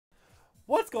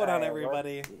What's going on,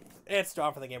 everybody? It's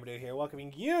John from the Gamer Dude here,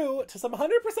 welcoming you to some 100%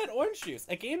 Orange Juice,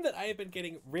 a game that I have been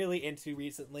getting really into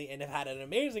recently and have had an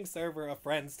amazing server of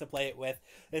friends to play it with.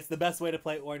 It's the best way to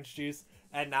play Orange Juice,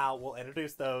 and now we'll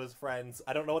introduce those friends.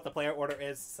 I don't know what the player order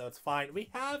is, so it's fine. We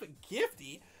have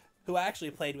Gifty, who I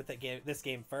actually played with this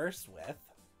game first with.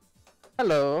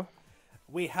 Hello.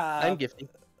 We have... I'm Gifty.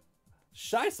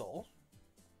 Shysoul.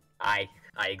 I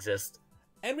exist.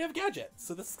 And we have Gadget,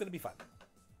 so this is going to be fun.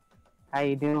 How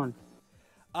you doing?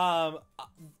 I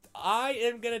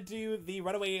am gonna do the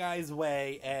Runaway Guy's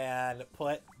Way and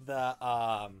put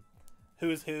the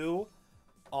Who's Who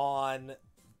on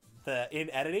in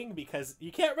editing, because you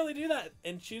can't really do that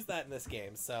and choose that in this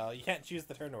game, so you can't choose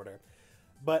the turn order.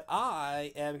 But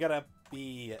I am gonna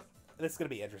be... This is gonna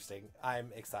be interesting. I'm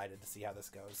excited to see how this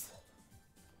goes.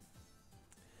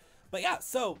 But yeah,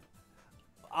 so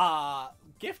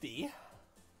Gifty,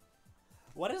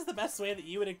 what is the best way that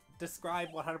you would describe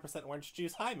 100% Orange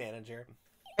Juice? Hi, manager.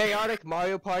 Chaotic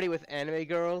Mario Party with anime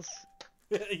girls.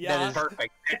 Yeah. That is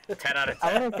perfect. 10 out of 10.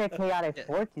 I would have said Chaotic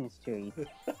Fortune Street.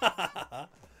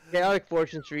 Chaotic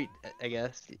Fortune Street, I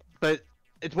guess. But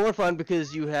it's more fun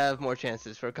because you have more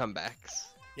chances for comebacks.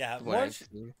 Yeah,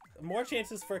 more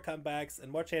chances for comebacks and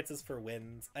more chances for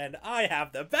wins. And I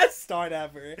have the best start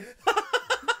ever.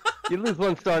 You lose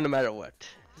 1 star no matter what.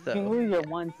 So. You lose your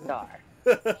 1 star.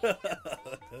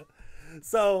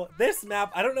 So this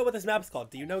map, I don't know what this map is called.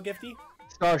 Do you know, Gifty?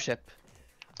 Starship.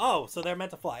 Oh, so they're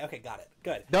meant to fly. Okay, got it.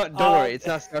 Good. Don't worry, it's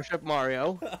not Starship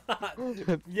Mario.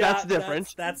 Yeah, that's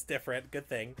different. That's different. Good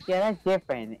thing. Yeah, that's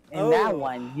different. In that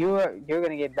one, you're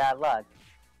gonna get bad luck.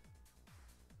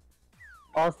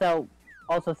 Also,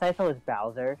 Shysoul is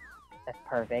Bowser. That's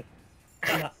perfect.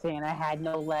 And Santa hat,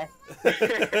 no less.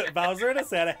 Bowser in a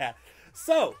Santa hat.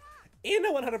 So, in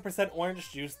a 100% Orange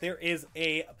Juice, there is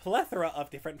a plethora of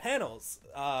different panels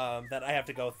that I have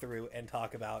to go through and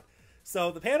talk about. So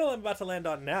the panel I'm about to land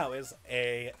on now is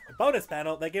a bonus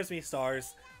panel that gives me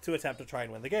stars to attempt to try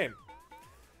and win the game.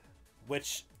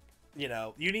 Which, you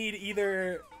know, you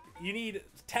need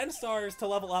 10 stars to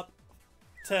level up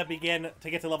to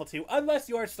get to level 2, unless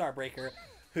you're a Starbreaker,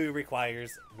 who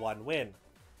requires 1 win.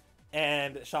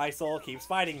 And Shysoul keeps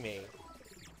fighting me.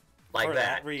 Like for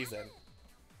that reason.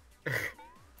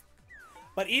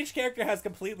 But each character has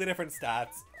completely different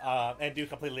stats and do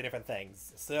completely different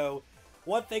things. So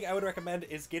one thing I would recommend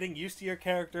is getting used to your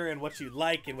character and what you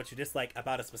like and what you dislike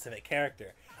about a specific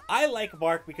character. I like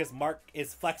Mark because Mark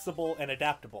is flexible and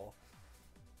adaptable.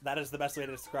 That is the best way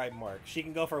to describe Mark. She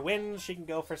can go for wins, she can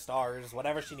go for stars,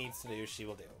 whatever she needs to do, she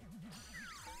will do.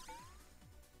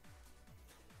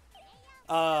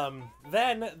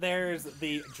 Then there's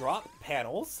the drop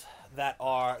panels that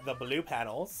are the blue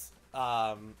panels.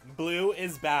 Blue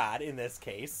is bad in this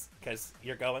case because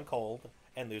you're going cold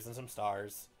and losing some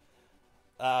stars.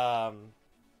 Does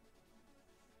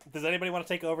anybody want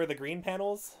to take over the green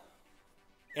panels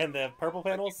and the purple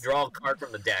panels? Draw a card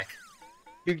from the deck.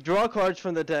 You draw cards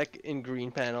from the deck in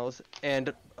green panels,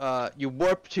 and you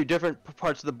warp to different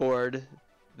parts of the board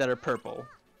that are purple.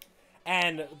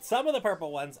 And some of the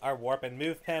purple ones are warp and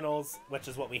move panels, which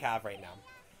is what we have right now.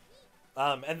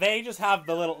 And they just have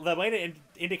the way to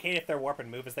indicate if they're warp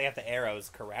and move is they have the arrows,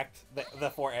 correct?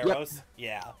 The 4 arrows?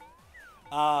 Yep.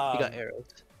 Yeah. You got arrows.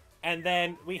 And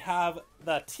then we have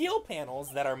the teal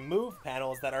panels that are move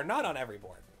panels that are not on every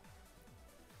board.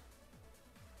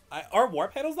 Are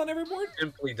warp panels on every board?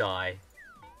 Simply die.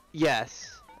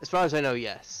 Yes. As far as I know,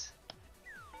 yes.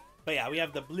 But yeah, we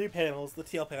have the blue panels, the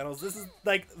teal panels. This is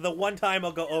like the one time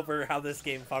I'll go over how this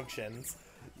game functions.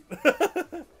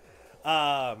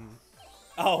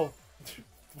 Oh,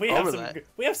 we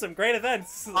have some great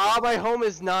events. My home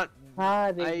is not.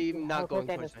 I'm not going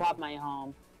to swap my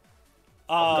home.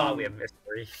 Oh god, we have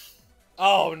mystery.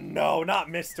 Oh no, not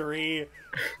mystery.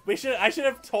 I should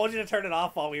have told you to turn it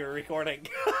off while we were recording.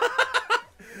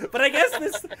 But I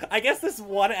guess this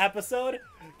one episode,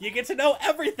 you get to know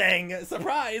everything.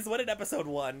 Surprise! What in episode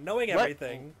 1? Knowing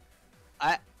everything.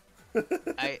 I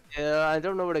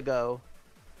don't know where to go.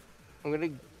 I'm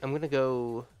gonna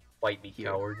go. Fight me,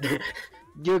 coward.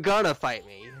 You're gonna fight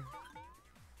me.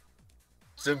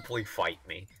 Simply fight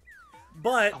me.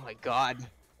 But oh my god.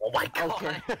 Oh my god.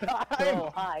 Okay.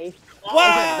 So high.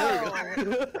 Wow! There we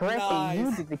go. Correctly, Nice.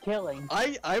 you did the killing.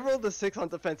 I rolled a 6 on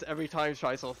defense every time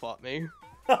Shysoul fought me.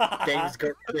 Game is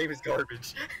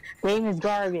garbage. Game is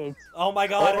garbage. Oh my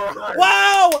god. Oh.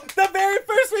 Wow! The very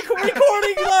first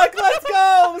recording luck! Let's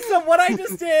go! So what I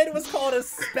just did was called a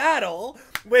spattle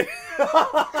with...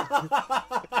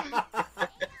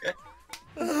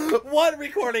 One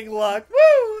recording luck.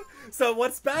 Woo! So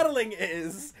what spattling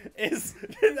is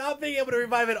not being able to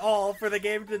revive at all for the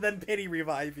game to then pity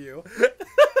revive you.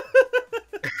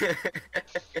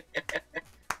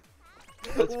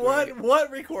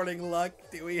 What recording luck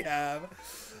do we have?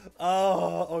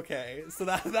 Oh, okay. So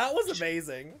that was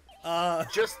amazing.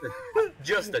 Just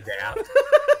adapt.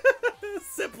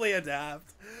 Simply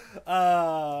adapt.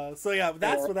 So yeah,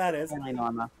 that's what that is.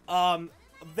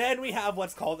 Then we have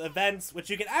what's called events,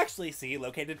 which you can actually see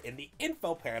located in the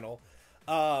info panel.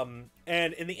 And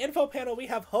in the info panel, we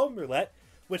have home roulette,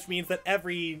 which means that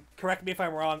every, correct me if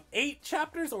I'm wrong, 8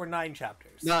 chapters or 9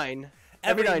 chapters? 9.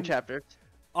 Every 9 chapters.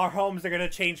 Our homes are going to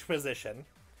change position.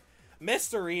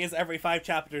 Mystery is every 5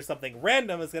 chapters something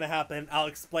random is going to happen. I'll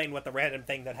explain what the random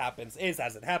thing that happens is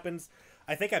as it happens.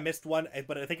 I think I missed one,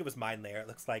 but I think it was mine there, it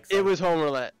looks like. So. It was home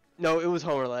roulette. No, it was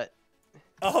home roulette.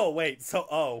 Oh, wait, so,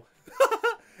 oh.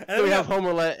 And then we have home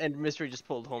roulette, and Mystery just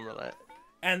pulled home roulette.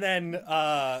 And then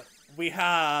we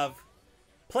have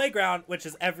playground, which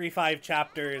is every 5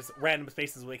 chapters, random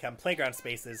spaces will become playground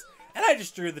spaces. And I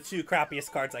just drew the 2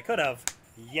 crappiest cards I could have.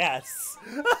 Yes.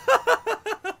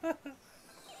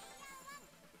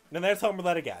 And there's home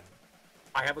roulette again.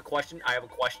 I have a question. I have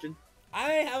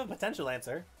a potential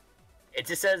answer. It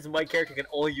just says my character can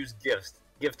only use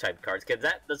gift type cards. Does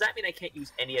that mean I can't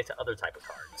use any other type of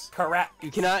cards? Correct.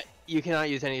 You cannot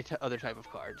use any other type of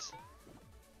cards.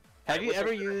 Have you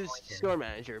ever used Store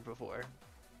Manager before?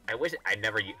 I wish I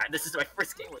never used. This is my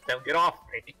first game with them. Get off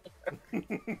me.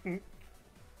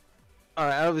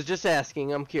 Alright, I was just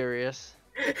asking. I'm curious.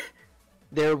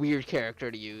 They're a weird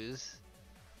character to use.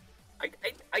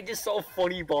 I just saw a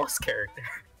funny boss character.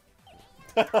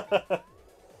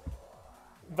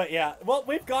 But yeah, well,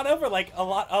 we've gone over like a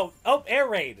lot. Oh, air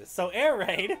raid. So air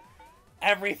raid,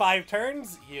 every 5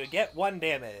 turns you get 1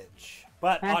 damage.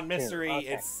 But on mystery,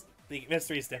 okay. the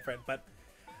mystery is different. But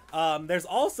there's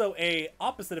also a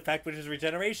opposite effect, which is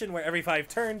regeneration, where every 5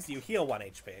 turns you heal 1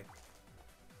 HP.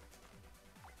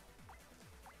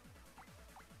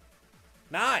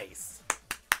 Nice.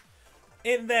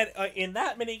 In that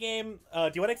minigame,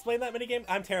 do you want to explain that minigame?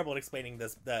 I'm terrible at explaining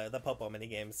the Popo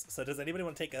minigames. So does anybody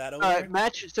want to take that over?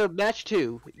 Match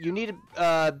 2. You need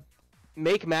to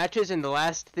make matches, and the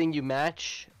last thing you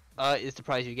match is the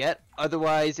prize you get.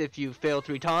 Otherwise, if you fail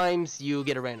 3 times, you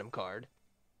get a random card.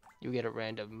 You get a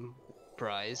random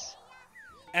prize.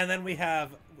 And then we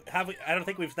have we? I don't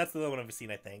think that's the other one we've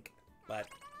seen. I think, but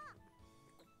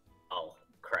oh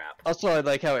crap. Also, I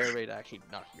like how Air Raid actually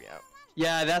knocked me out.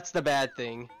 Yeah, that's the bad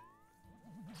thing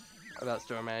about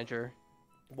Store Manager.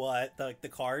 What? The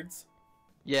cards?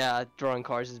 Yeah, drawing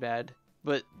cards is bad.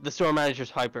 But the Store Manager's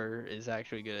Hyper is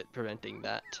actually good at preventing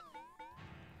that.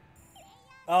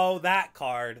 Oh, that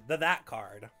card. That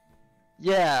card.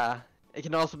 Yeah, it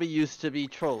can also be used to be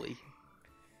trolly.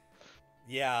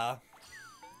 Yeah.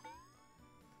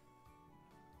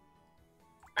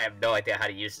 I have no idea how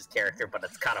to use this character, but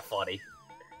it's kind of funny.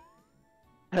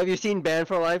 Have you seen Ban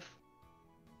for Life?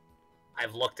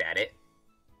 I've looked at it.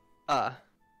 Well,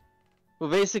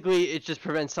 basically, it just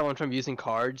prevents someone from using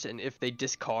cards, and if they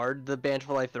discard the Ban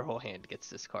for Life, their whole hand gets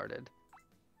discarded.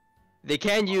 They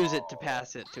can use it to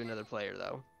pass it to another player,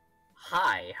 though.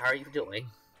 Hi, how are you doing?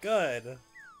 Good.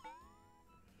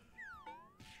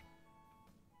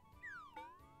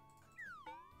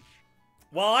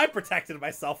 Well, I protected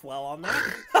myself well on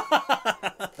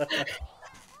that.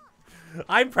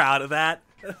 I'm proud of that.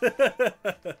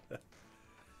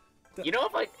 You know,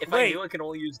 if I knew I could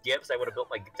only use gifts, I would have built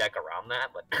my deck around that.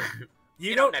 But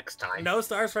you know, next time. No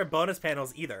stars for bonus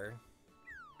panels either.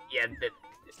 Yeah.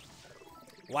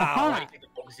 Wow. I think I'm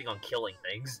focusing on killing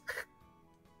things.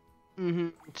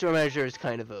 Store Manager is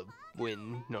kind of a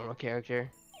win normal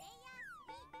character.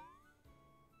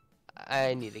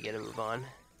 I need to get a move on.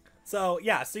 So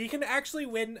yeah, so you can actually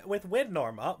win with Win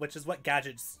Norma, which is what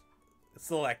Gadget's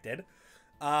selected.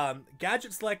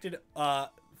 Gadget selected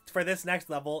for this next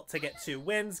level to get 2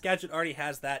 wins. Gadget already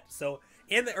has that. So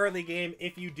in the early game,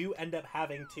 if you do end up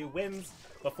having 2 wins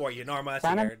before you Norma to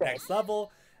your next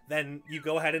level, then you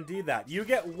go ahead and do that. You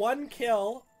get 1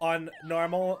 kill on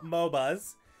normal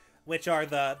MOBAs, which are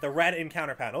the red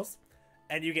encounter panels,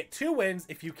 and you get 2 wins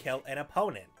if you kill an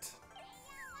opponent.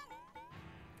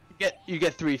 You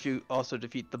get 3 if you also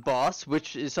defeat the boss,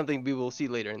 which is something we will see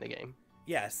later in the game.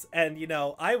 Yes, and you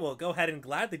know, I will go ahead and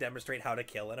gladly demonstrate how to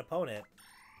kill an opponent.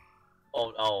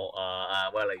 Well,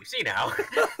 you see now.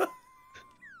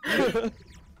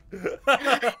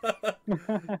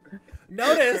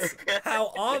 Notice how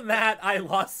on that I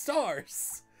lost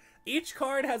stars. Each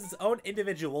card has its own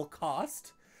individual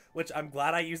cost, which I'm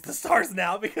glad I used the stars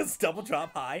now because double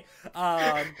drop high.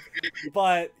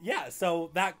 But yeah,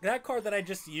 so that card that I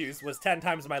just used was 10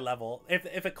 times my level.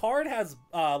 If a card has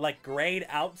like grayed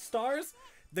out stars,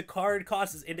 the card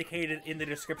cost is indicated in the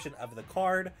description of the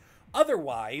card.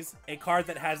 Otherwise, a card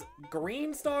that has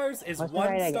green stars is What's the 1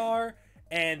 right again? star,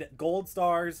 and gold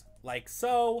stars, like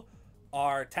so,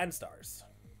 are 10 stars.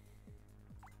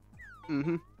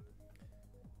 Mm-hmm.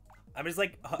 I'm just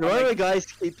like, The runaway guys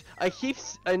I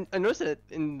noticed that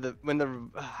when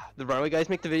the runaway guys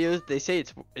make the videos, they say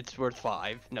it's worth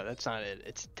 5. No, that's not it.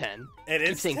 It's 10. it keep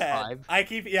is saying 10. 5. I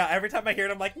keep, yeah, every time I hear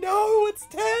it, I'm like, no, it's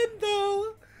 10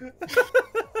 though.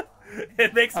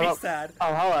 It makes me sad.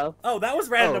 Oh, hello. Oh, that was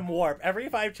random warp. Every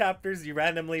 5 chapters, you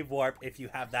randomly warp if you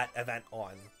have that event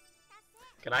on.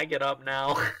 Can I get up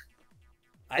now?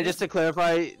 And just to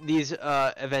clarify, these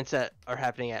events that are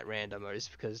happening at random are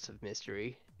just because of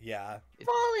mystery. Yeah.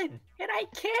 Fallen, and I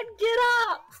can't get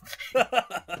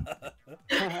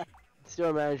up.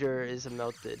 Store manager is a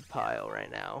melted pile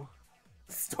right now.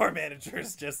 Store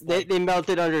managers just They, like, they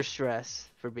melted under stress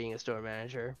for being a store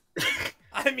manager.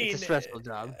 I mean, It's a stressful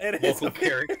job. It is Local a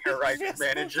very character right stressful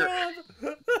manager.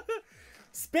 job.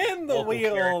 Spin the Local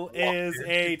wheel character is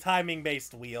walker. a timing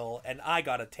based wheel, and I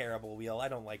got a terrible wheel. I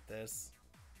don't like this.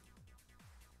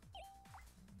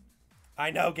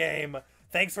 I know, game.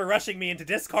 Thanks for rushing me into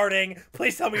discarding.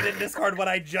 Please tell me you didn't discard what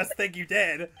I just think you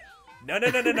did. No, no,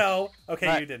 no, no, no. Okay,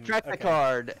 Right, you didn't. Track the Okay.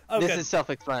 card. Oh, This good. is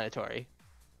self-explanatory.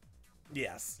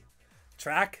 Yes.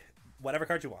 Track whatever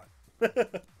card you want.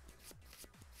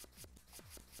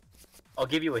 I'll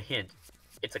give you a hint.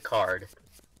 It's a card.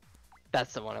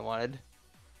 That's the one I wanted.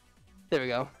 There we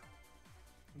go.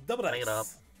 Double Bring dice. it up.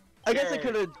 I guess I Yay.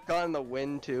 could have gotten the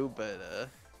win too, but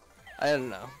I don't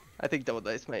know. I think double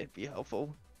dice might be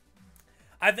helpful.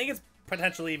 I think it's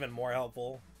potentially even more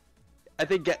helpful. I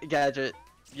think Gadget,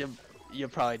 you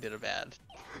probably did a bad.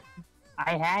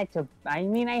 I had to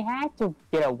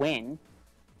get a win.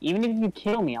 Even if you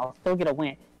kill me, I'll still get a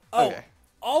win. Oh, Okay.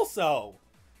 also,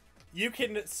 you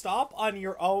can stop on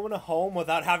your own home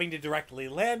without having to directly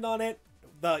land on it.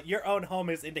 Your own home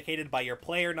is indicated by your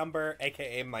player number,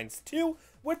 aka mine's 2,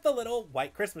 with the little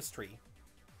white Christmas tree.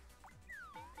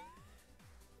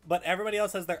 But everybody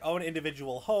else has their own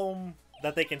individual home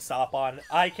that they can stop on.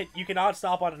 You cannot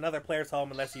stop on another player's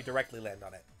home unless you directly land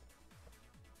on it.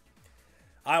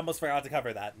 I almost forgot to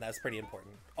cover that, and that's pretty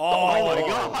important. Oh my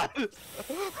god!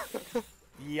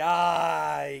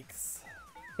 Yikes.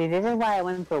 See, this is why I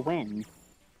went for wins.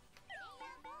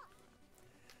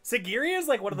 Sigiri is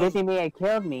like one of those... Disney may have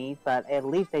killed me, but at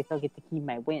least I still get to keep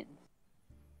my wins.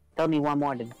 Still need one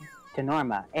more to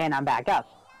Norma, and I'm back up.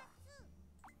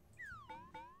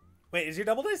 Wait, is your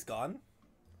double dice gone?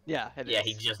 Yeah, it Yeah, is.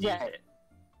 he just Yeah. used it.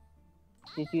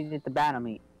 Just used it to battle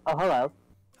me. Oh, hello.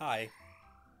 Hi.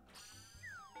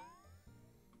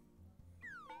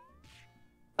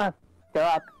 Still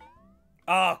up.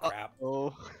 Oh, crap.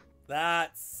 Oh.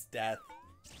 That's death.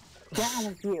 Down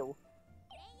with you.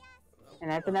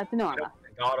 And that's enough to Norma.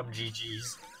 Got him,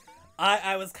 GG's.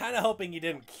 I was kind of hoping you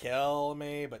didn't kill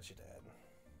me, but you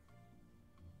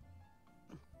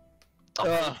did.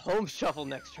 Home shuffle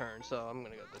next turn, so I'm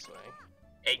gonna go this way.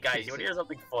 Hey guys, you wanna hear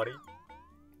something funny?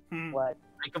 Hmm. What?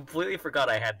 I completely forgot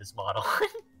I had this model.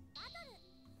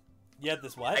 You had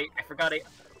this what? I forgot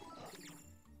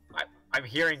I'm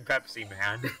hearing Pepsi,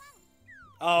 man.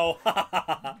 Oh,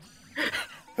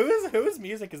 whose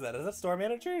music is that? Is that Store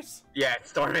Managers? Yeah, it's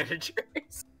Store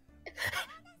Managers.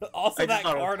 Also, I that just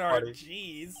thought it was card art. funny.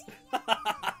 Jeez.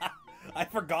 I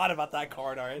forgot about that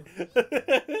card art.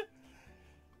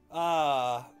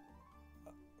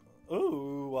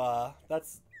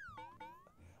 That's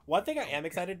one thing I am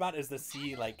excited about is to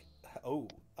see like, no,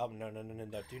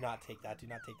 do not take that, do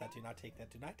not take that, do not take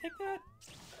that, do not take that.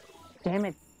 Damn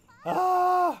it.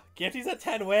 Gifty's at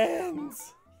 10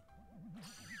 wins.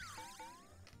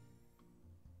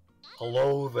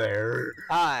 Hello there.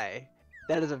 Hi.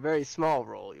 That is a very small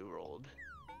roll you rolled.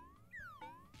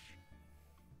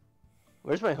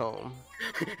 Where's my home?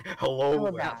 Hello Hello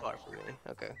there. there. Not far from me.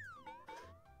 Okay.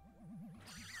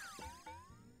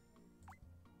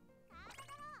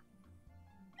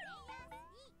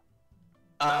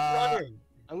 Stop running.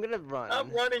 I'm gonna run.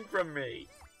 Stop running from me.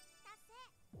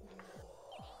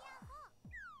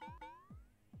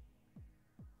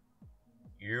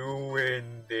 You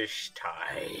win this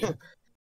time.